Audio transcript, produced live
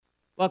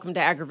Welcome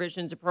to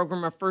AgriVisions, a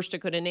program of First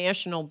Dakota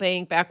National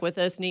Bank. Back with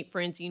us, Nate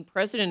Franzen,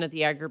 president of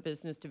the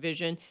Agribusiness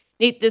Division.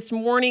 Nate, this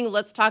morning,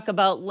 let's talk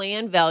about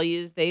land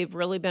values. They've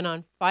really been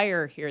on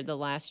fire here the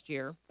last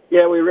year.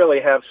 Yeah, we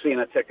really have seen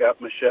a tick up,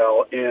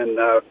 Michelle, in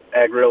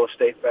ag real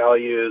estate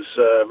values,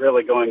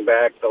 really going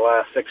back the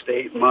last 6 to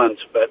 8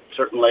 months. But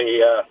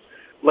certainly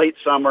late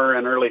summer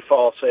and early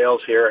fall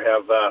sales here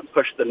have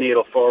pushed the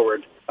needle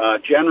forward.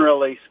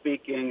 Generally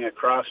speaking,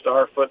 across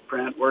our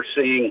footprint, we're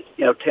seeing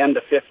 10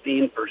 to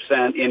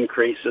 15%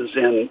 increases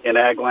in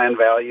ag land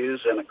values,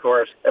 and of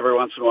course, every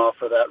once in a while,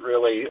 for that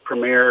really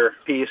premier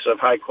piece of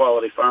high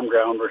quality farm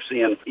ground, we're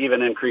seeing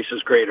even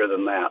increases greater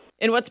than that.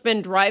 And what's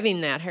been driving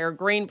that? Higher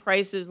grain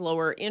prices,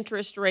 lower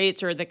interest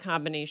rates, or the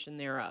combination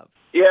thereof?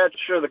 Yeah,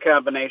 sure, the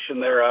combination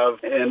thereof.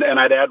 And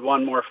I'd add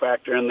one more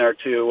factor in there,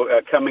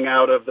 too. Coming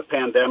out of the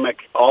pandemic,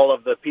 all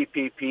of the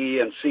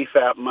PPP and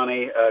CFAP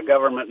money,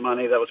 government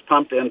money that was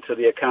pumped into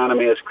the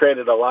economy has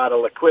created a lot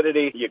of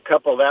liquidity. You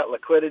couple that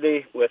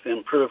liquidity with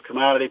improved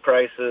commodity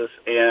prices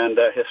and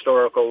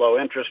historical low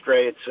interest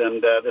rates,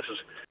 and this is...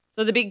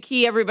 So the big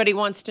key everybody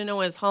wants to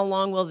know is, how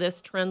long will this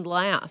trend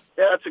last?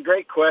 Yeah, that's a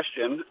great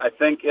question. I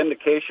think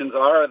indications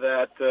are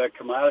that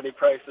commodity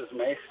prices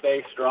may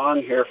stay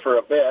strong here for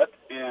a bit.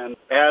 And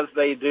as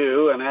they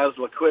do, and as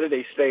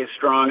liquidity stays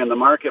strong in the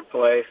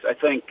marketplace, I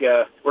think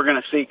we're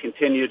going to see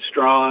continued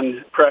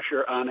strong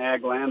pressure on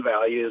ag land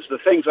values. The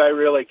things I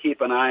really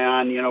keep an eye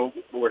on,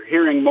 we're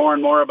hearing more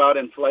and more about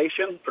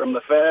inflation from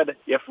the Fed.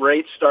 If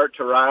rates start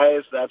to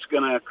rise, that's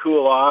going to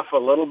cool off a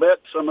little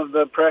bit some of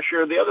the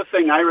pressure. The other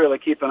thing I really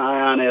keep an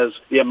eye on is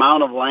the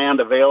amount of land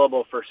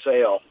available for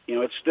sale.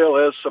 It still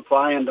is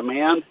supply and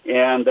demand,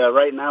 and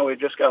right now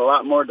we've just got a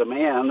lot more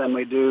demand than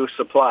we do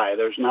supply.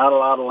 There's not a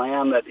lot of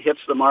land that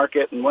hits the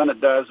market, and when it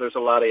does, there's a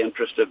lot of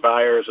interested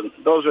buyers, and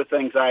those are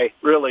things I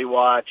really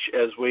watch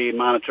as we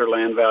monitor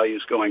land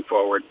values going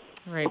forward.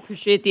 All right,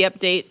 appreciate the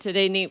update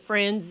today. Nate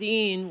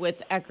Franzen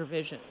with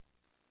AgriVisions.